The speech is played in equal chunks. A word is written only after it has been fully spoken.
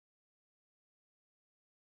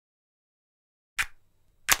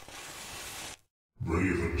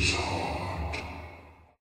RavenzHeart.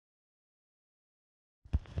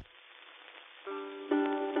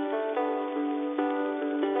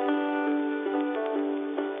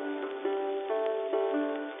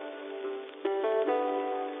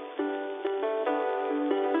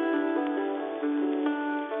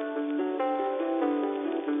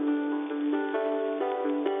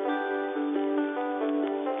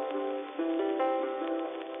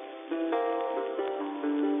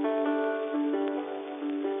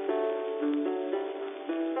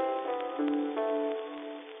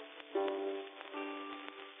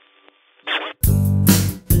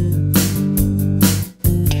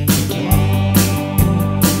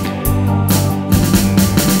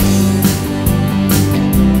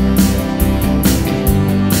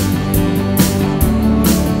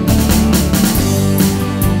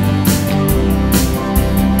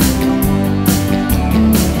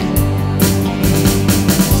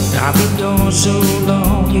 So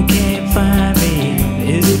long you can't find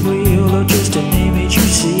me. Is it real or just an image you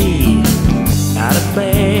see? Not a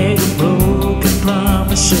bag of broken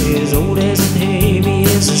promises, old as and heavy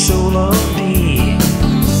as the soul of me.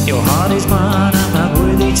 Your heart is mine, I'm not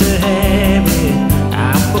worthy to have it.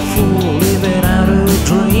 I'm a fool living out a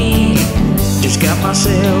dream. Just got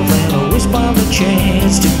myself and a whisp of a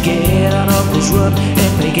chance to get out of this rut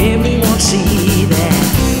and make everyone see that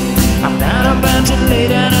I'm not about to lay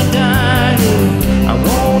down and die here. I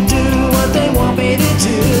won't do what they want me to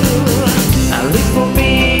do. I live for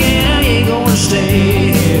me and I ain't gonna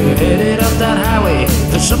stay here. Headed up that highway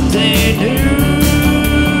for something new.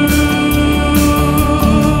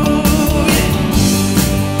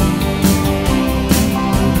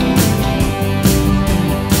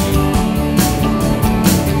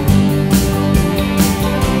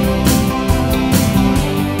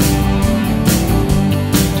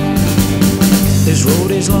 This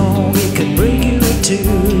road is long, it could break you in two.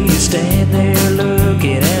 You stand there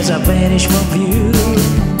looking as I vanish from view.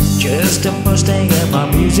 Just a Mustang and my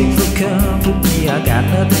music for company. I got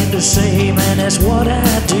nothing to say, man, that's what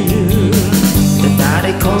I do. The night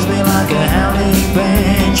it calls me like a howling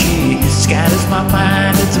banshee. Scatters my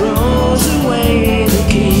mind and throws away the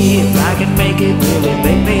key. If I can make it, will it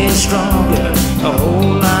make me stronger? A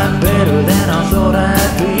whole lot better than I thought I